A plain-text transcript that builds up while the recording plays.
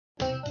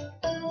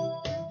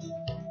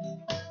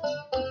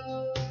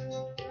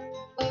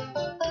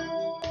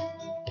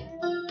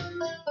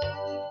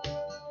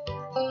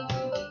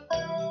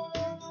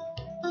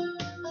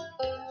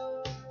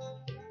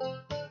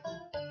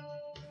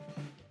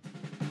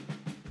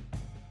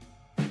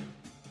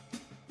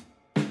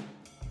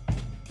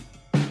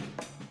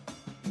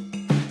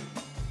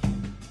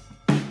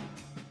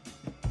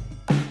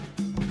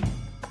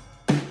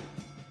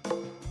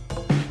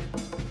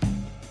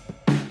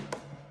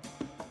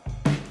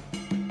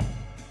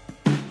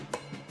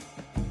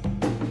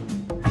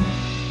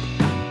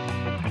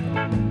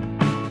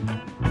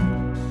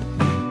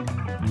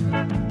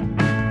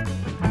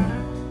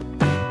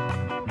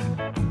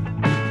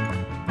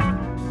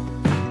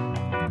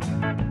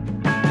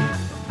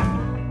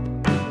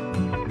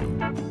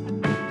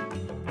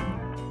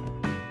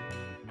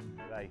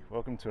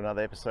welcome to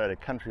another episode of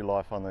Country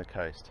Life on the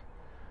Coast.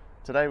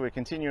 Today we're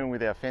continuing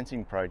with our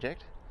fencing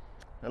project,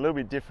 a little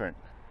bit different.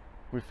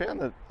 We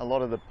found that a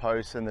lot of the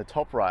posts and the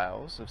top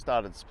rails have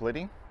started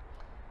splitting,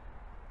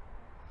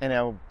 and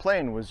our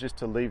plan was just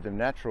to leave them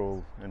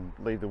natural and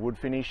leave the wood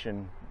finish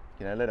and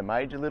let them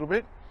age a little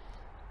bit.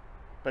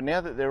 But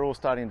now that they're all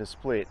starting to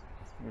split,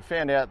 we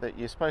found out that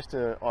you're supposed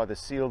to either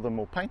seal them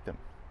or paint them.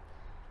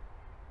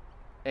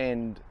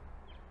 And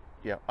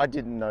yeah, I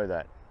didn't know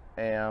that.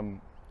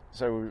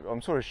 So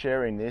I'm sort of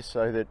sharing this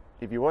so that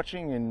if you're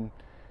watching and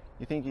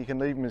you think you can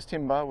leave them as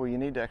timber, well, you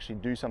need to actually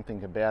do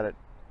something about it,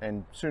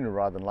 and sooner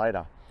rather than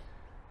later.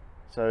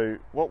 So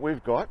what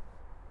we've got,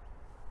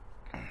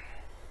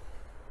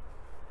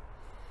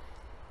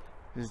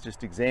 this is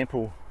just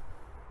example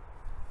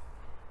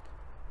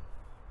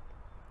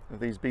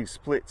of these big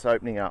splits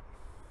opening up,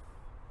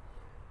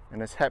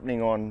 and it's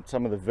happening on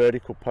some of the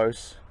vertical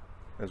posts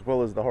as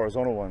well as the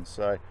horizontal ones.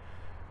 So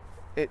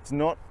it's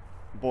not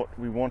what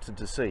we wanted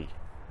to see.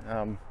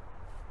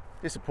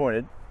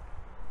 Disappointed,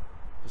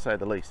 to say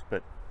the least,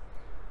 but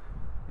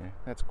yeah,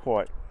 that's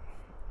quite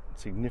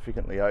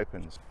significantly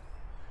opens.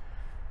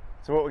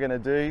 So what we're going to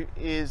do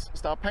is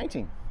start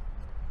painting.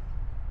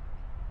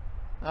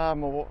 My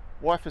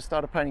wife has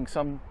started painting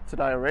some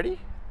today already,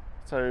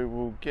 so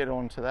we'll get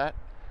on to that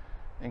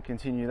and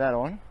continue that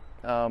on.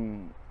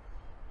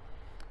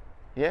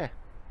 Yeah,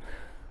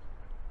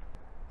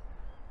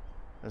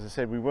 as I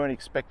said, we weren't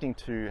expecting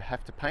to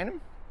have to paint them,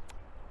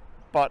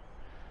 but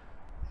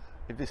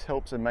if this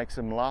helps and makes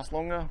them last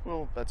longer,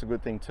 well, that's a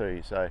good thing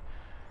too.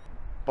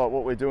 But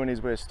what we're doing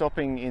is we're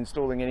stopping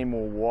installing any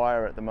more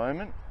wire at the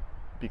moment,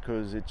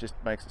 because it just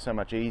makes it so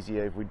much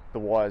easier if the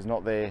wire's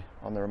not there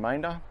on the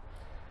remainder.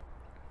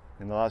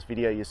 In the last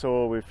video you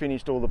saw, we've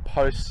finished all the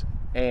posts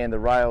and the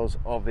rails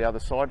of the other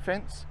side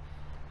fence.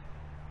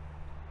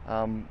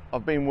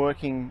 I've been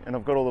working and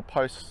I've got all the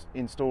posts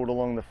installed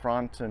along the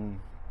front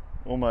and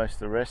almost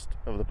the rest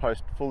of the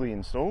post fully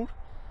installed.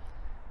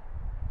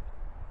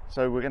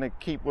 So we're going to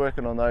keep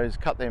working on those,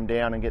 cut them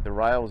down and get the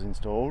rails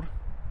installed,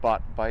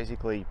 but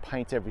basically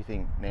paint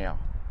everything now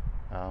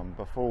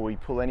before we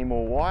pull any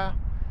more wire.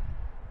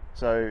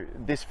 So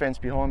this fence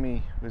behind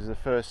me was the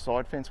first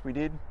side fence we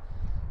did.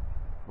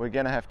 We're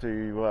going to have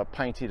to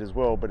paint it as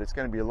well, but it's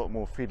going to be a lot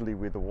more fiddly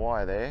with the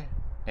wire there,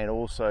 and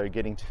also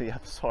getting to the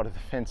other side of the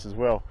fence as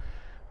well.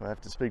 We'll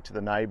have to speak to the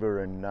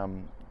neighbour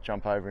and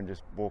jump over and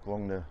just walk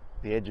along the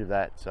edge of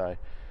that. So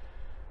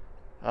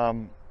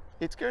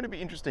it's going to be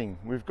interesting.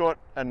 We've got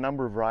a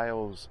number of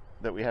rails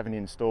that we haven't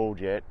installed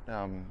yet.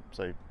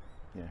 So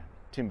yeah,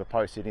 timber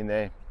posted in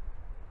there,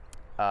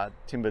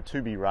 timber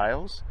to-be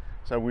rails.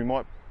 So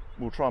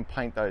we'll try and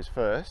paint those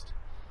first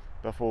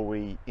before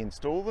we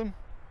install them,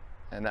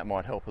 and that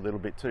might help a little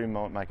bit too,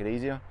 might make it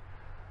easier.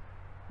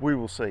 We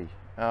will see.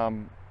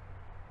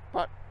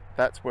 But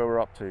that's where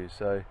we're up to.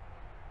 So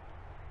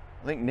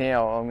I think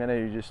now I'm going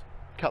to just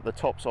cut the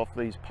tops off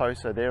these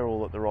posts so they're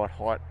all at the right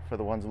height for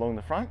the ones along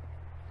the front.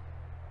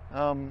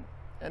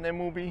 And then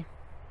we'll be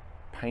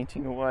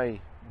painting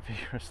away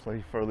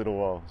vigorously for a little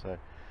while. So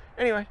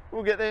anyway,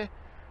 we'll get there.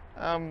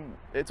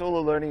 It's all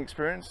a learning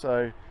experience.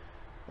 So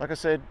like I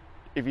said,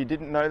 if you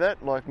didn't know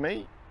that, like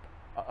me,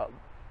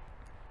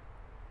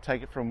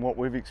 take it from what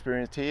we've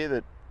experienced here,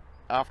 that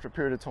after a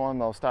period of time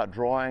they'll start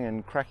drying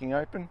and cracking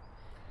open.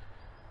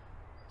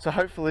 So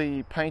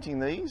hopefully painting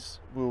these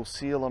will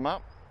seal them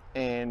up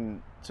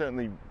and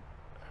certainly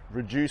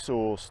reduce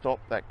or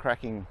stop that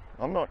cracking.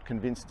 I'm not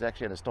convinced it's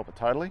actually going to stop it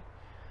totally,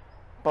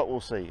 but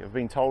we'll see. I've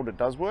been told it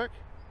does work.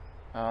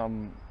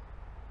 Time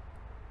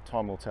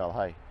will tell,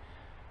 hey.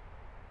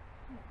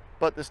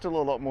 But there's still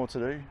a lot more to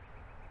do.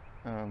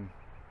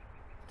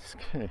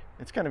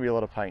 It's going to be a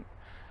lot of paint.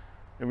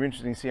 It'll be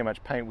interesting to see how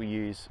much paint we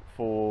use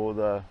for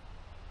the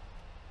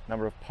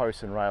number of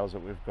posts and rails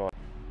that we've got.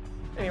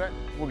 Anyway,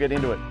 we'll get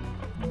into it.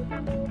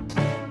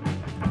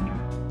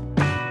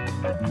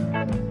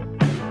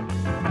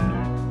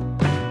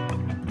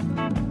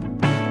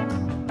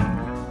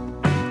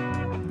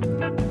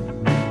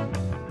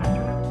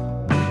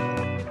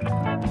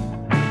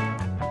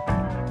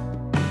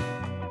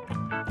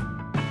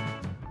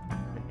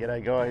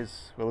 G'day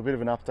guys, well, a bit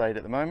of an update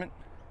at the moment.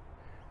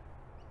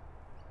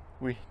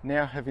 We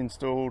now have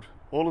installed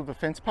all of the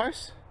fence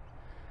posts.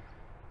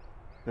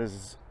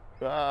 There's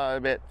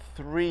about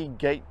 3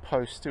 gate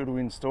posts still to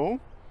install,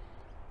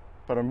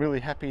 but I'm really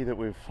happy that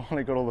we've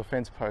finally got all the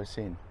fence posts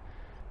in.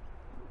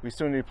 We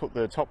still need to put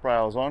the top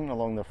rails on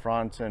along the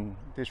front and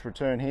this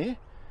return here,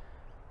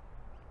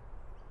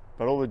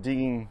 but all the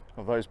digging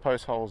of those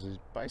post holes is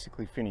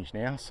basically finished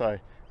now, so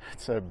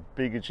it's a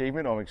big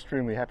achievement. I'm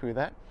extremely happy with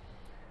that.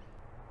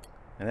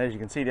 And as you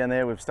can see down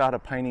there, we've started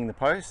painting the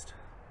post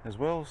as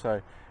well,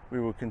 so we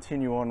will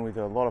continue on with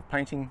a lot of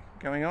painting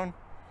going on.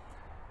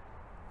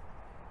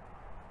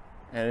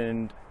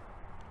 And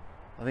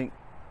I think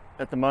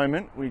at the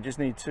moment we just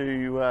need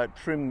to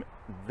trim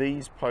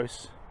these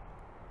posts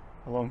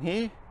along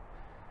here,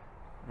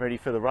 ready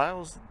for the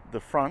rails,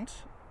 the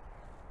front.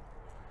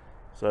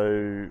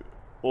 So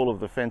all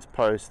of the fence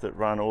posts that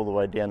run all the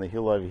way down the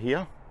hill over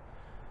here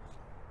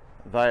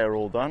they are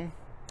all done.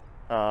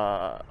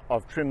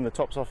 I've trimmed the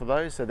tops off of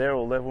those, so they're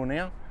all level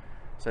now.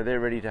 So they're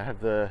ready to have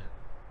the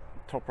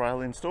top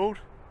rail installed.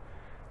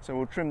 So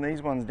we'll trim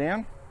these ones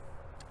down.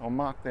 I'll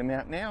mark them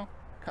out now,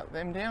 cut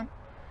them down.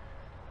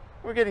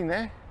 We're getting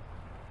there.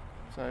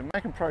 So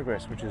making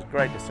progress, which is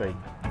great to see.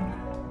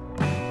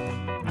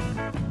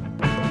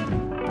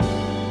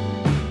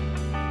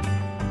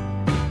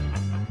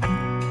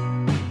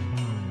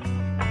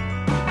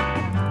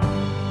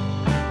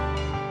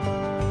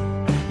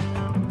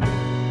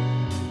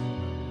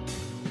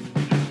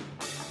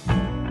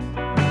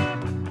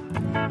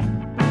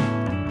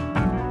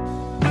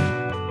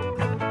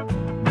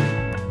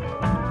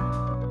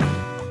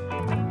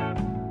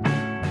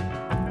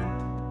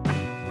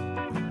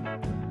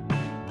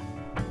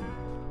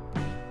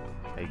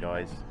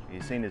 Guys,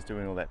 you've seen us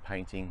doing all that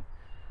painting.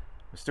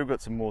 We've still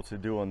got some more to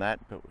do on that,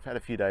 but we've had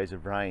a few days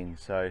of rain,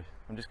 so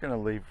I'm just going to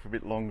leave for a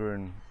bit longer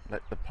and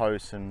let the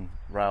posts and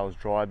rails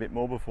dry a bit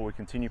more before we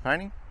continue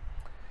painting.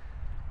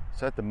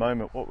 So at the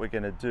moment what we're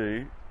going to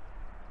do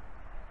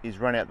is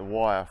run out the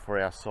wire for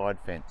our side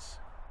fence.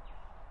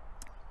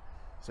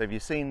 So if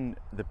you've seen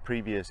the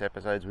previous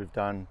episodes we've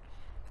done,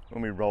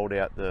 when we rolled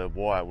out the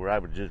wire, we're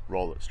able to just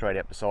roll it straight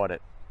out beside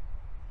it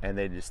and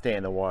then just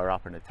stand the wire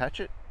up and attach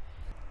it.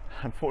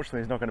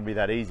 Unfortunately, it's not going to be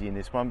that easy in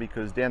this one,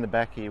 because down the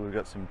back here we've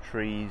got some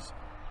trees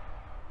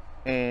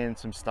and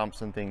some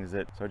stumps and things,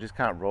 so I just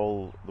can't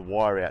roll the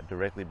wire out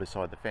directly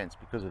beside the fence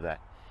because of that.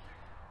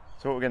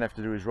 So what we're going to have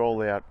to do is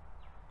roll out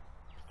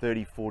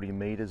 30-40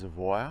 meters of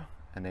wire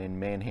and then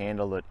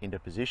manhandle it into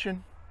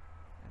position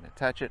and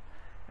attach it,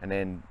 and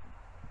then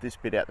this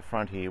bit out the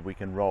front here we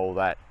can roll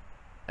that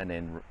and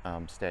then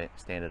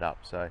stand it up.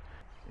 So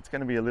it's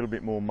going to be a little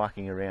bit more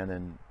mucking around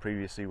than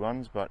previously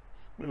ones, but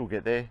we'll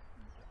get there.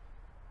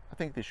 I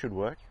think this should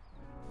work.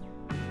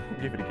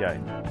 We'll give it a go.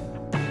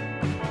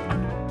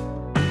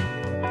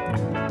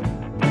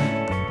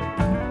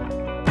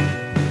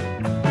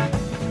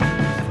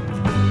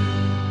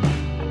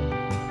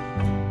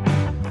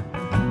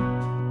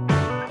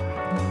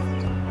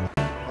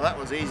 Well, that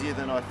was easier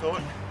than I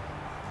thought.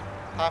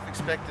 Half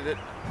expected it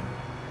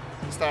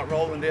to start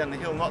rolling down the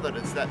hill. Not that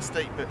it's that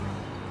steep, but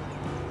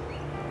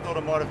I thought I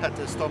might have had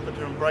to stop it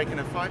from breaking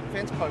a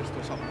fence post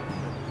or something.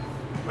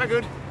 We're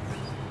good.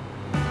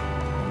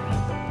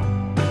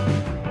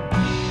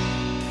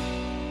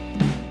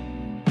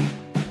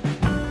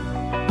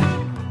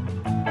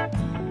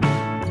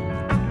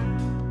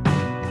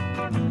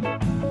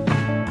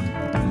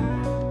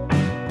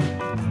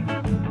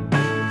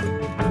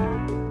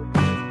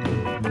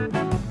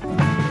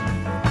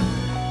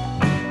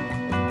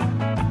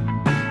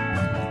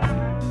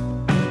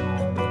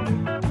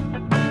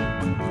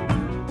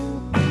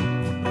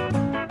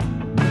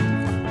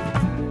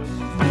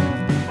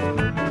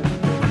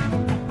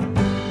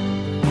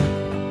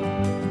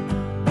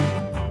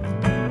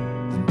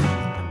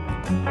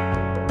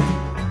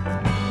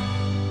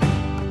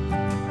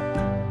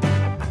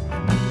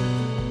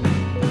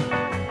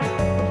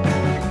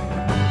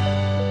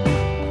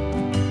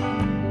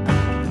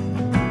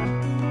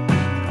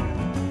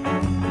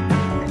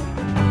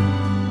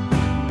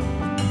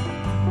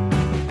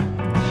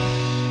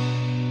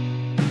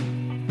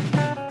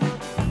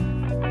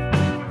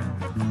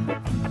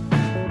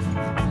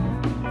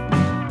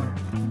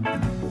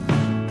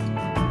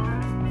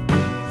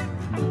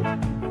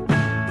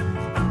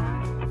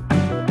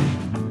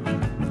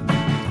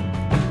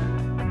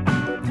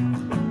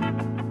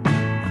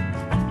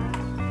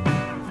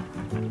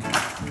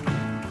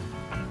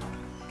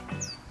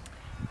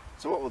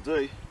 So what we'll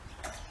do,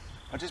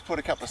 I just put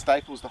a couple of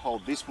staples to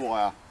hold this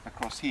wire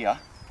across here.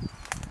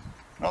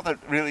 Not that it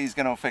really is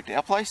going to affect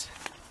our place,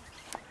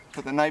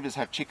 but the neighbours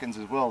have chickens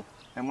as well,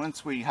 and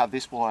once we have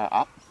this wire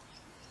up,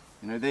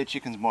 you know, their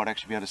chickens might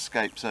actually be able to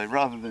escape. So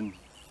rather than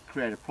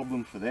create a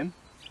problem for them,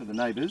 for the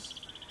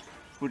neighbours,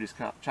 we'll just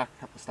chuck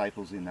a couple of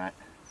staples in that,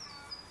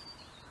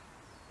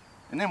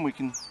 and then we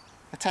can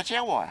attach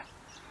our wire.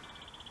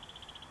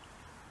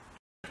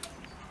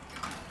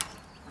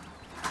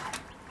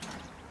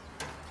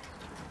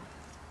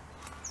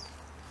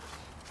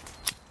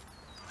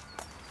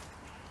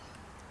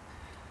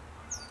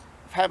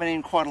 I've haven't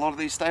in quite a lot of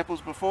these staples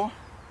before,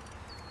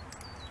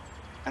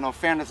 and I've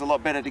found it's a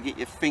lot better to get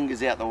your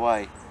fingers out the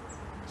way.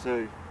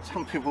 So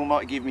some people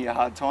might give me a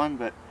hard time,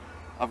 but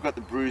I've got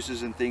the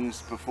bruises and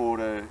things before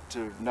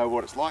to know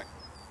what it's like.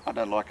 I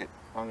don't like it.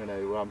 I'm going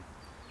to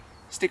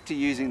stick to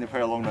using the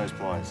pair of long nose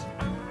pliers.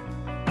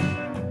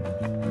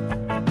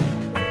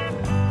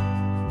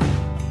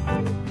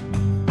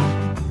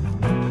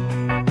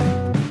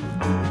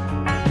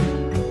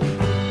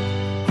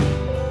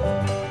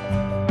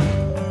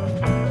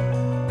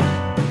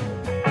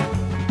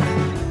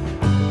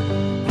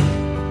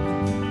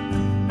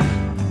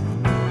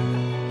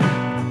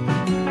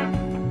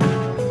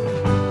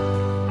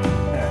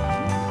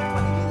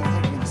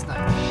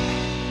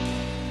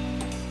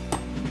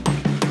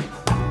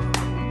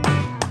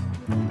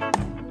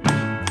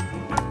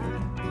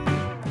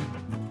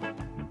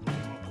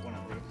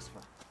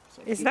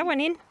 Is that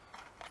one in?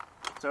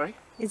 Sorry?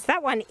 Is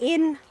that one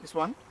in? This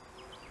one?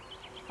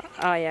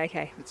 Oh yeah,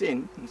 okay. It's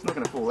in. It's not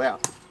going to fall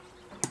out.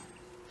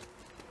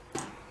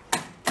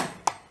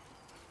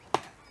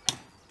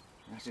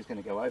 It's just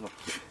going to go over.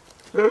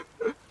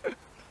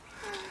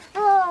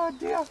 Oh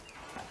dear.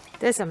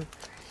 There's some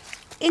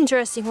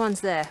interesting ones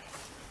there.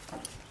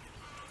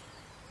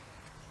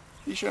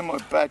 You show my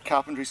bad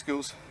carpentry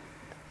skills?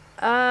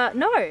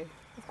 No,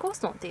 of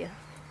course not, dear.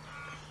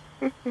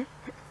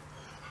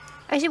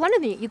 Actually, one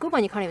of them, your good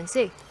one, you can't even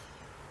see.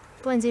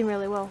 Blends in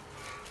really well.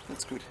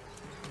 That's good.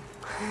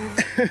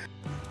 A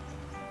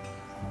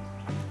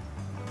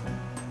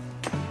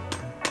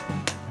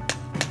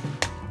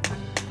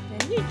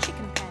new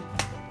chicken pen.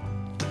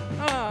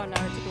 Oh no,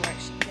 it didn't work.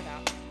 Get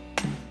out.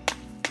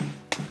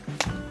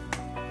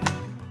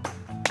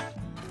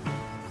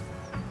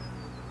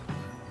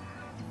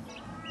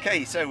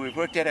 Okay, so we've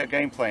worked out our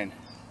game plan.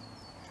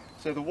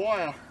 So the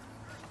wire,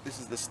 this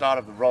is the start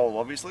of the roll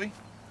obviously,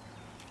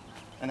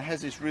 and it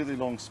has this really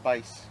long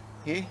space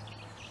here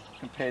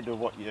compared to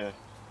what your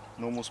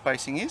normal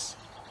spacing is.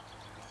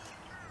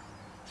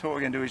 So what we're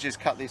going to do is just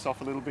cut this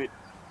off a little bit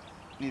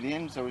near the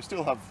end so we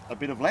still have a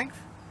bit of length,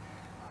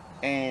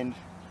 and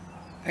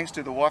thanks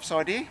to the wife's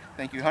idea,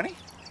 thank you honey,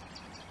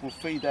 we'll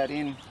feed that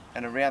in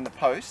and around the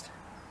post,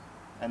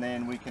 and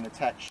then we can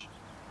attach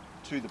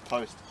to the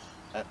post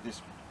at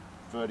this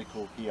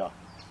vertical here.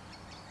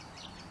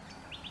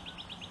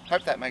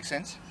 Hope that makes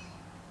sense.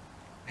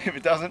 If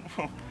it doesn't,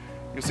 well,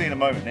 you'll see in a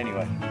moment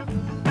anyway.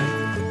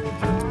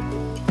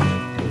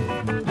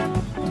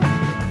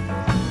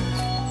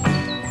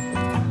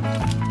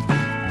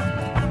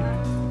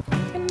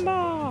 Timber!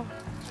 No,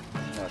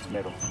 it's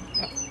metal.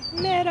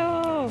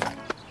 Metal!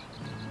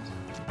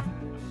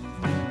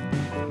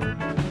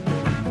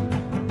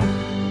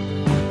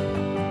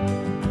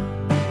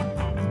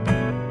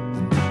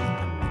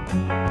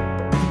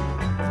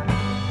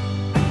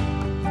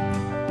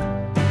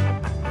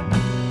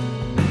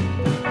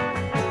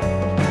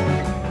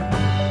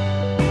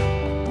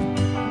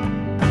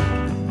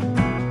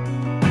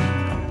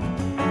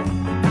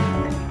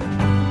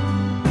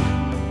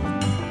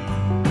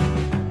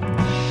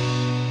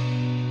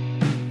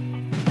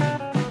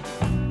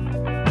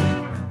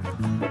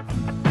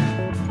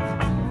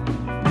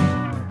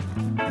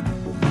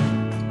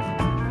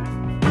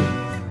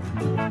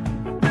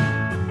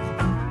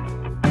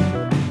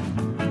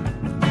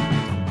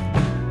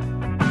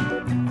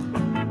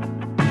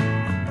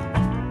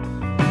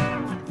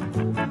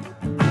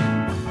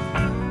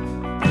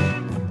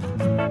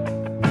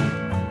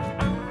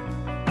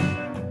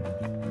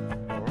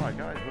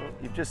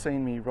 You've just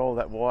seen me roll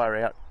that wire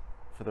out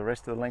for the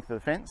rest of the length of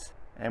the fence,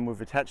 and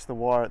we've attached the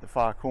wire at the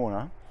far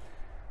corner.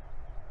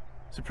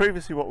 So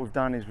previously what we've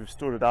done is we've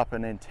stood it up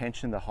and then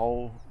tensioned the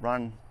whole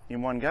run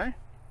in one go.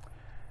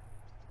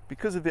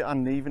 Because of the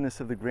unevenness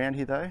of the ground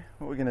here though,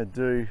 what we're going to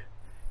do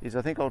is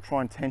I think I'll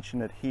try and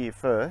tension it here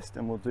first,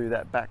 and we'll do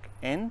that back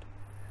end,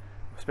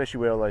 especially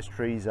where all those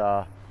trees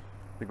are.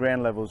 The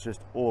ground level is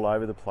just all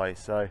over the place,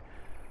 so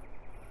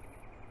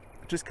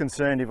just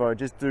concerned if I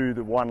just do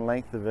the one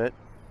length of it,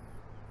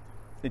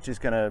 it's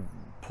just going to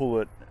pull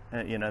it,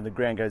 you know, the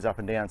ground goes up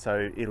and down,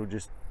 so it'll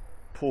just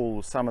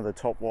pull some of the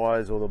top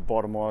wires or the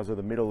bottom wires or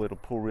the middle, it'll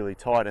pull really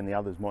tight, and the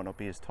others might not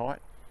be as tight.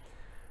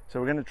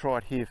 So we're going to try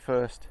it here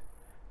first,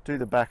 do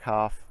the back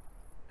half,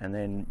 and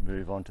then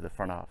move on to the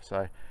front half.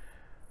 So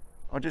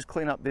I'll just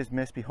clean up this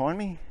mess behind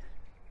me,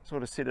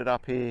 sort of sit it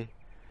up here,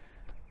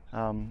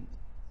 grab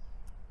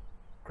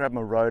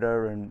my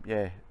rotor and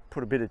yeah,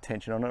 put a bit of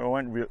tension on it. I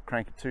won't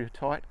crank it too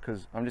tight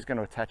because I'm just going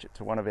to attach it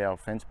to one of our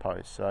fence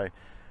posts. So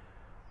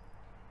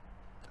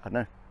I don't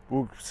know,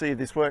 we'll see if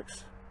this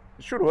works.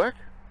 It should work.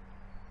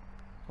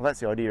 Well, that's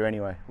the idea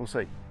anyway, we'll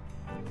see.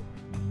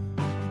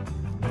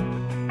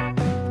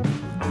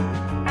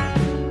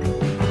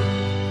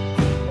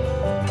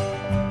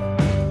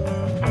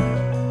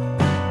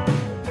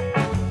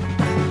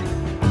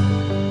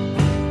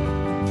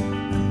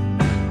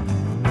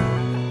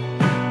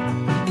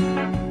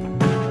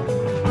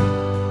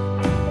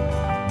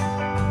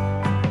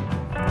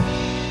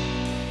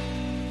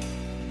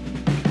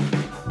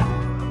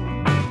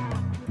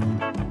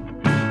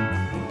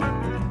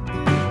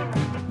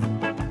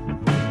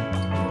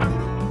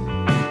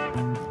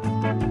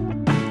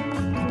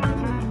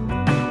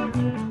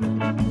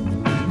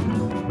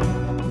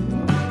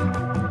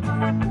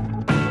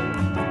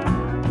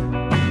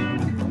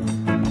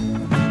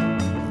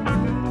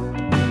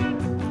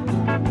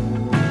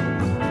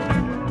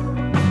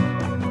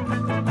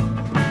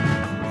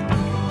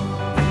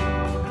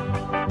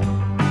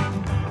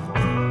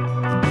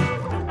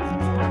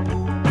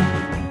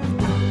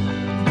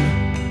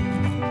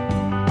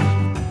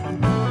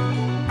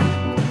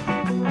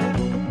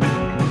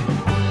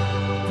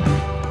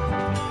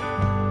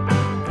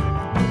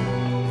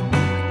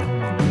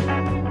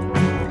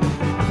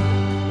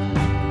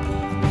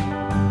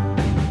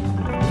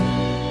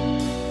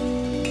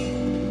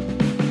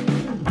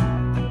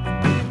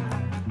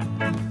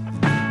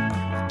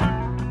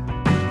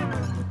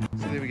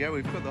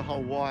 We've got the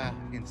whole wire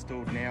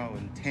installed now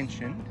and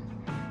tensioned.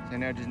 So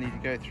now I just need to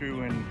go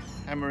through and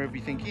hammer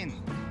everything in.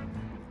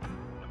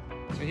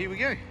 So here we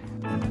go.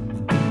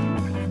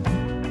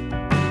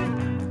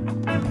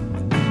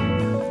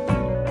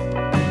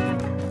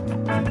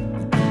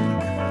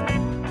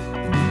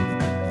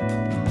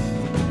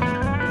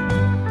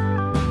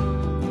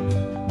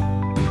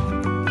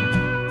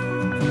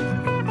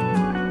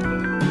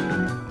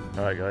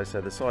 Alright guys, so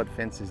the side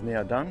fence is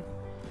now done.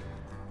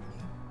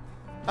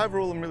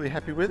 Overall I'm really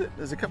happy with it.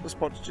 There's a couple of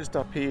spots just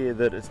up here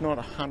that it's not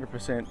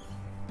 100%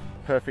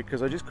 perfect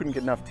because I just couldn't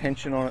get enough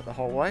tension on it the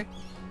whole way,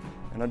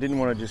 and I didn't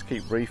want to just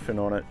keep reefing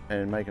on it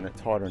and making it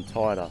tighter and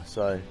tighter.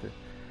 So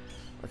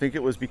I think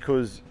it was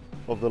because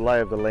of the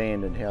lay of the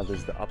land and how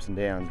there's the ups and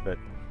downs, but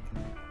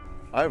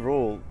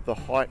overall the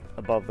height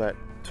above that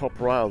top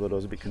rail that I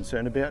was a bit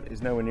concerned about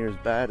is nowhere near as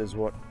bad as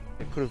what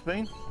it could have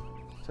been,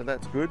 so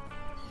that's good.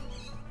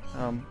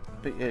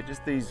 But yeah,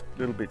 just these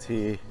little bits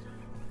here,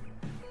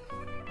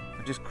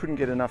 I just couldn't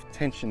get enough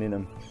tension in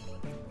them.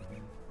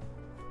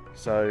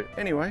 So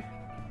anyway,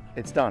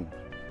 it's done.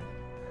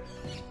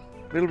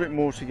 A little bit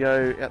more to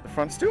go out the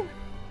front still,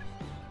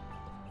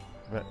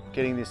 but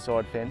getting this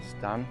side fence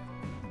done,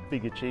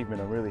 big achievement.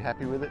 I'm really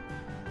happy with it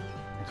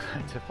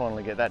to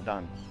finally get that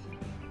done.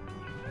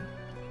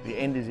 The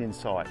end is in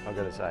sight, I've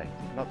got to say.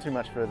 Not too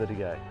much further to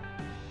go.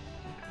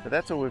 But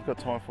that's all we've got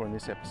time for in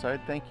this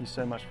episode. Thank you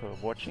so much for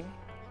watching.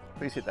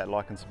 Please hit that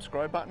like and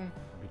subscribe button,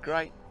 it'd be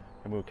great,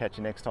 and we'll catch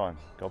you next time.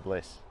 God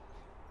bless.